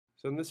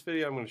So in this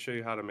video, I'm going to show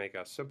you how to make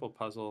a simple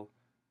puzzle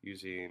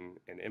using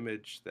an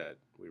image that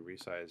we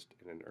resized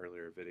in an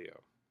earlier video.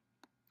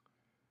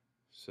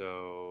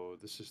 So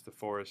this is the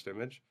forest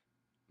image.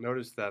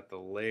 Notice that the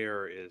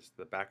layer is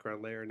the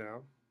background layer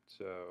now.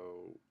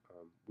 So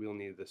we'll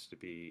need this to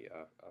be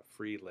a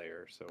free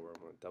layer. So we're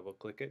going to double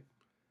click it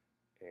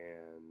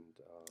and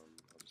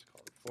I'll just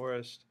call it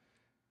forest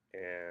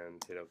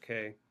and hit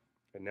OK.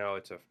 And now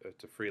it's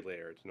a free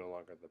layer. It's no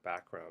longer the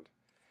background.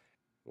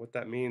 What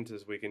that means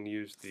is we can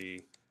use the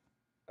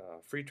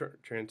free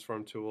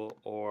transform tool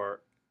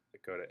or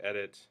go to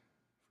edit,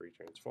 free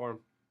transform,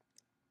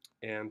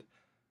 and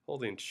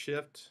holding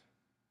shift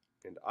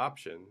and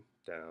option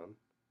down,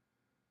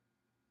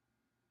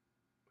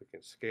 we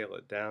can scale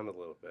it down a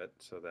little bit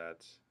so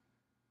that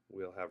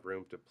we'll have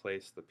room to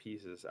place the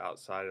pieces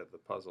outside of the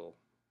puzzle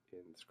in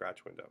the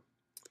Scratch window.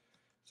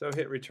 So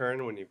hit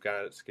return when you've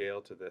got it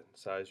scaled to the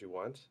size you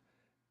want,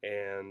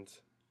 and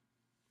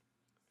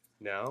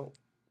now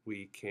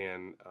we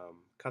can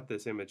cut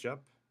this image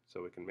up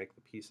so we can make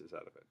the pieces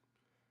out of it.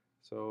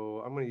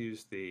 So I'm going to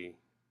use the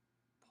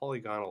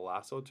polygonal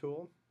lasso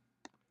tool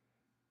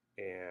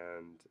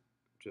and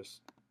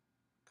just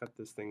cut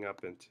this thing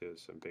up into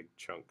some big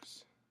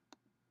chunks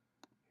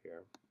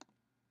here.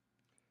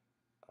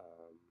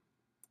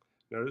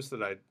 Notice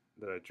that I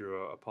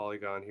drew a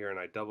polygon here and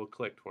I double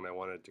clicked when I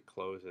wanted to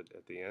close it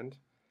at the end,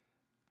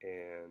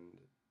 and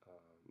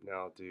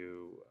now I'll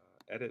do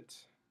edit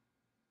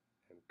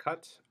and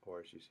cut, or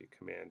as you see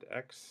Command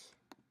X,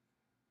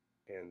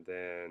 and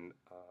then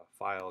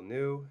file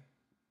new,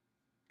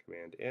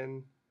 Command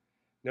N.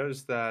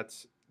 Notice that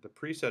the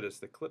preset is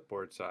the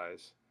clipboard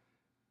size,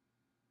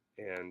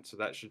 and so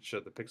that should show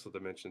the pixel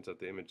dimensions of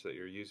the image that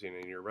you're using,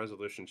 and your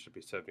resolution should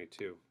be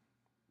 72.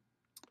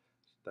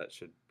 That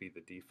should be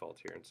the default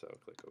here, and so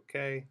click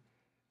OK,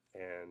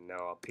 and now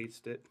I'll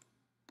paste it,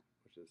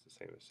 which is the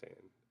same as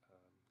saying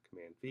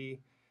Command V,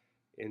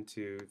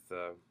 into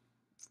the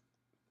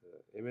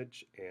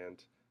image,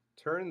 and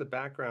turn the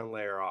background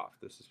layer off.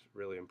 This is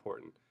really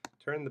important.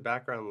 Turn the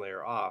background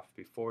layer off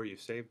before you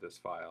save this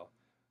file,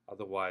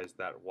 otherwise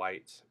that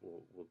white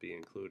will be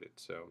included.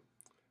 So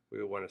we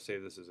will want to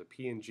save this as a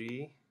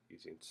PNG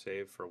using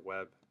Save for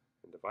Web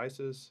and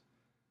Devices,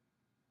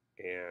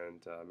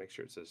 and make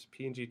sure it says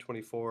PNG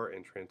 24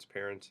 and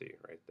transparency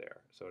right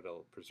there, so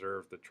it'll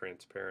preserve the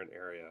transparent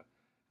area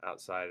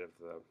outside of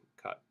the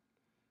cut.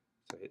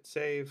 So hit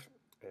save,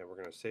 and we're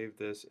going to save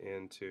this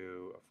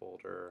into a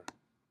folder, the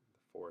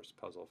Forest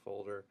Puzzle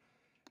folder,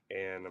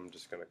 and I'm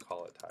just going to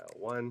call it Tile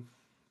 1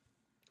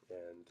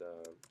 and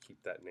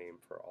keep that name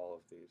for all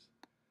of these.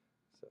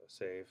 So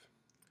save.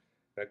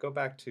 Now go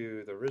back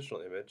to the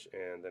original image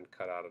and then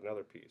cut out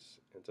another piece.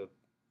 And so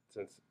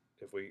since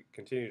if we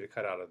continue to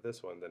cut out of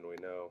this one, then we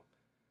know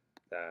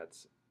that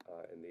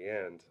in the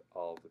end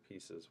all of the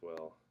pieces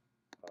will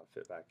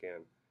fit back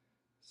in.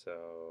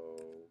 So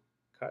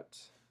cut,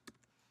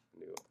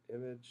 new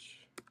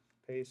image,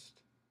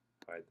 paste,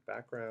 hide the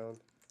background,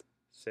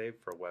 save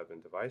for web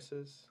and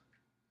devices,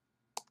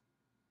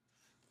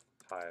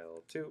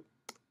 tile 2.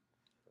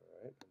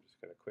 Alright, I'm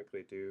just going to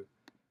quickly do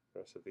the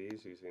rest of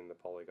these using the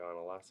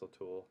polygonal lasso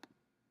tool,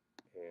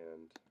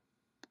 and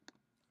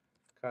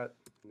cut,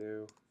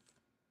 new,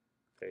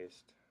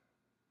 paste,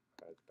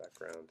 hide the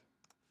background,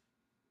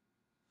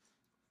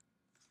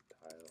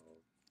 tile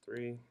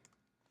 3, and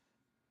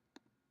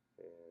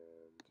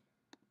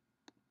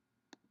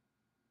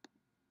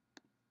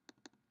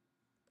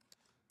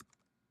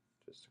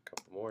just a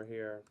couple more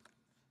here,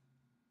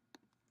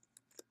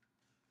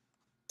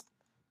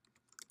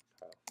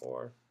 tile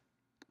 4,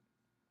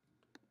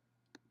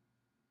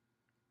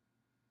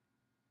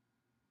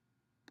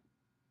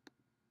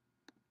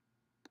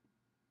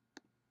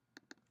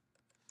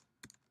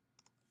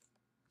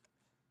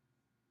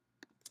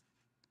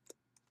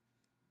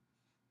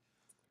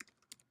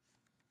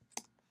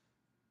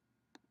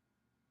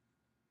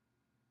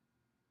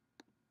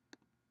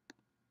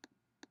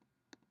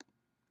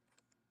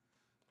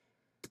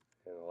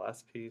 and the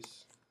last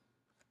piece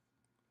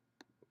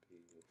will be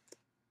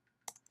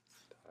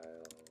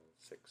tile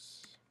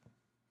 6.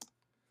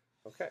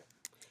 Okay,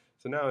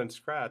 so now in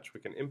Scratch we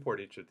can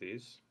import each of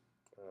these.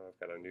 I've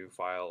got a new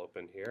file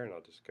open here, and I'll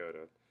just go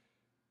to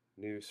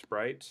New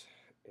Sprite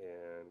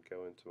and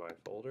go into my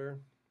folder,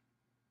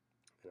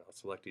 and I'll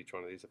select each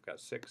one of these. I've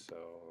got 6, so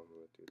I'm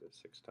going to do this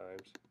 6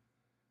 times.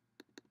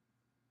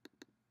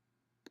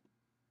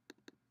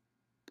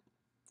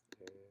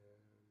 And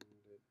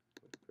it was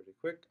pretty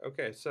quick.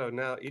 Okay, so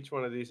now each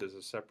one of these is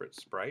a separate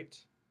sprite,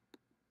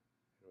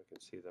 and we can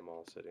see them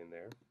all sitting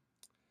there.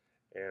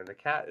 And the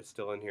cat is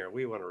still in here.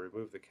 We want to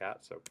remove the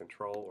cat, so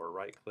Control or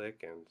right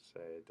click and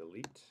say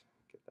delete.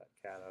 Get that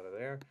cat out of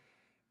there.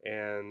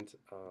 And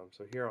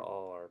so here are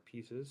all our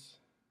pieces.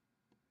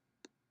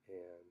 And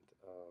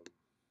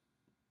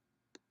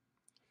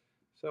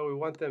so we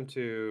want them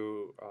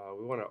to,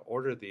 we want to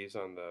order these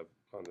on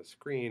the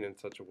screen in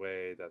such a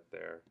way that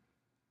they're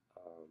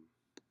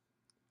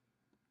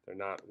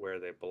not where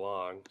they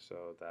belong,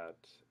 so that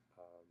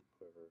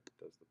whoever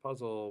does the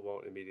puzzle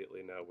won't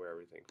immediately know where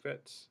everything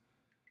fits.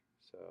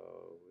 So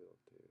we'll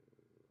do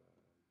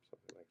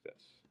something like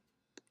this.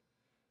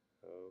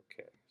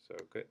 Okay, so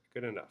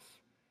good enough.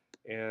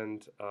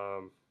 And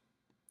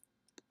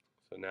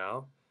so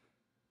now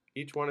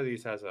each one of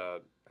these has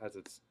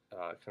its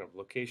kind of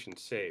location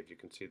saved. You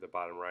can see the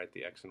bottom right,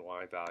 the x and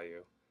y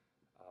value,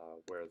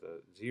 where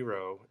the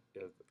 0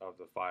 of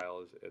the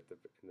file is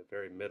in the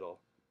very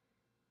middle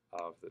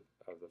of the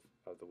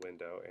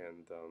window,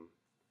 and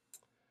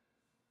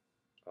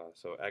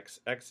so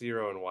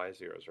x0 and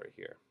y0 is right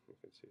here. You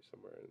can see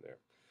somewhere in there.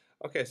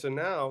 Okay, so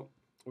now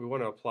we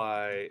want to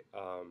apply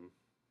a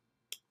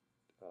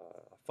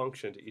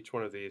function to each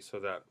one of these so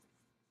that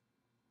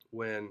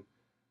when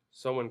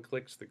someone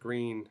clicks the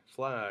green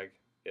flag,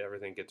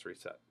 everything gets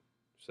reset.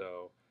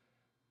 So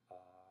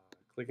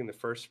clicking the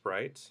first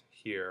sprite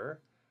here,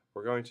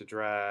 we're going to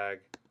drag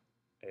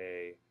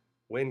a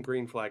when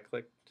green flag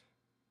clicked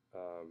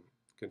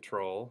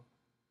control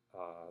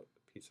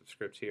piece of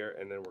script here,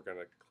 and then we're going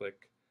to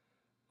click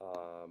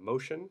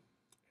motion,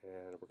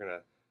 and we're going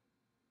to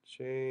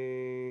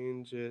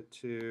change it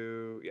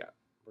to, yeah,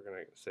 we're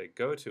going to say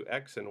go to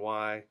X and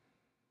Y,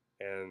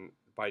 and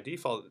by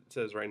default it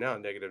says right now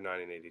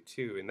 -9 and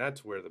 82, and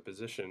that's where the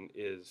position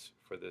is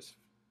for this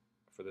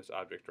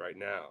object right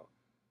now.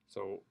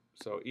 So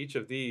each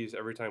of these,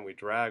 every time we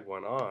drag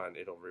one on,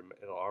 it'll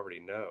already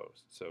know.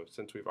 So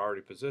since we've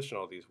already positioned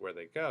all these where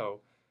they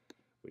go,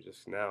 we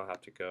just now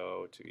have to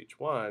go to each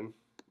one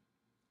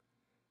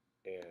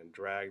and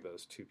drag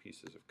those two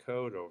pieces of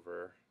code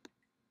over,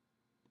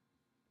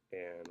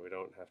 and we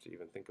don't have to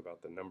even think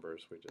about the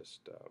numbers. We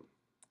just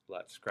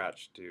let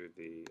Scratch do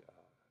the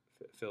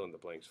fill in the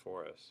blanks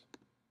for us.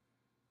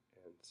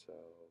 And so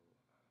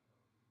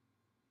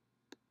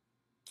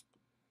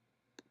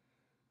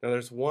now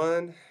there's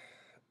one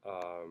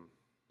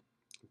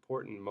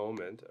important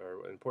moment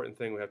or important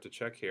thing we have to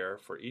check here.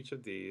 For each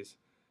of these,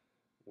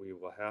 we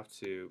will have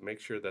to make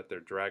sure that they're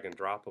drag and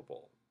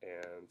droppable,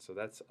 and so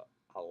that's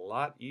a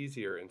lot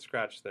easier in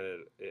Scratch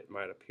than it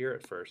might appear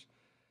at first.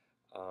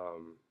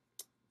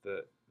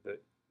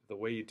 The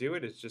way you do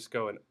it is just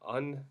go and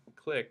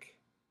unclick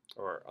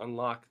or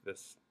unlock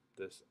this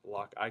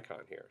lock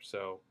icon here.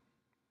 So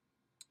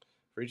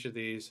for each of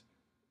these,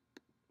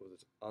 we'll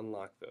just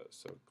unlock those.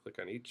 So click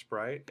on each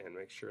sprite and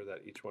make sure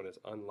that each one is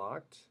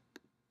unlocked.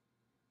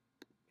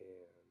 And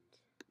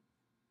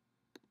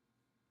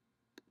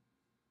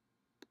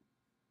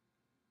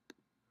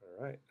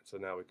all right, so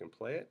now we can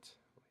play it.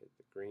 We'll hit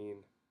the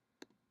green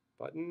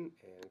button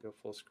and go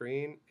full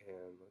screen,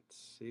 and let's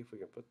see if we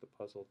can put the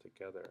puzzle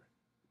together.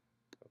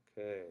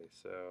 Okay,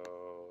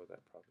 so that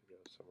probably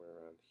goes somewhere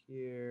around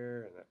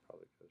here, and that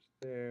probably goes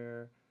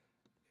there,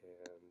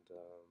 and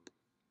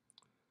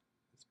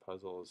this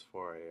puzzle is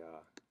for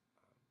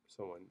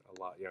someone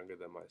a lot younger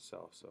than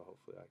myself, so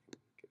hopefully I can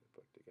get it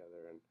put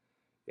together. And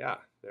yeah,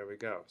 there we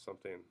go,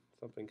 something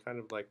kind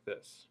of like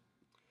this.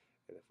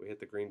 And if we hit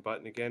the green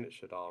button again, it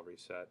should all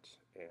reset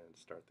and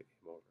start the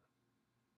game over.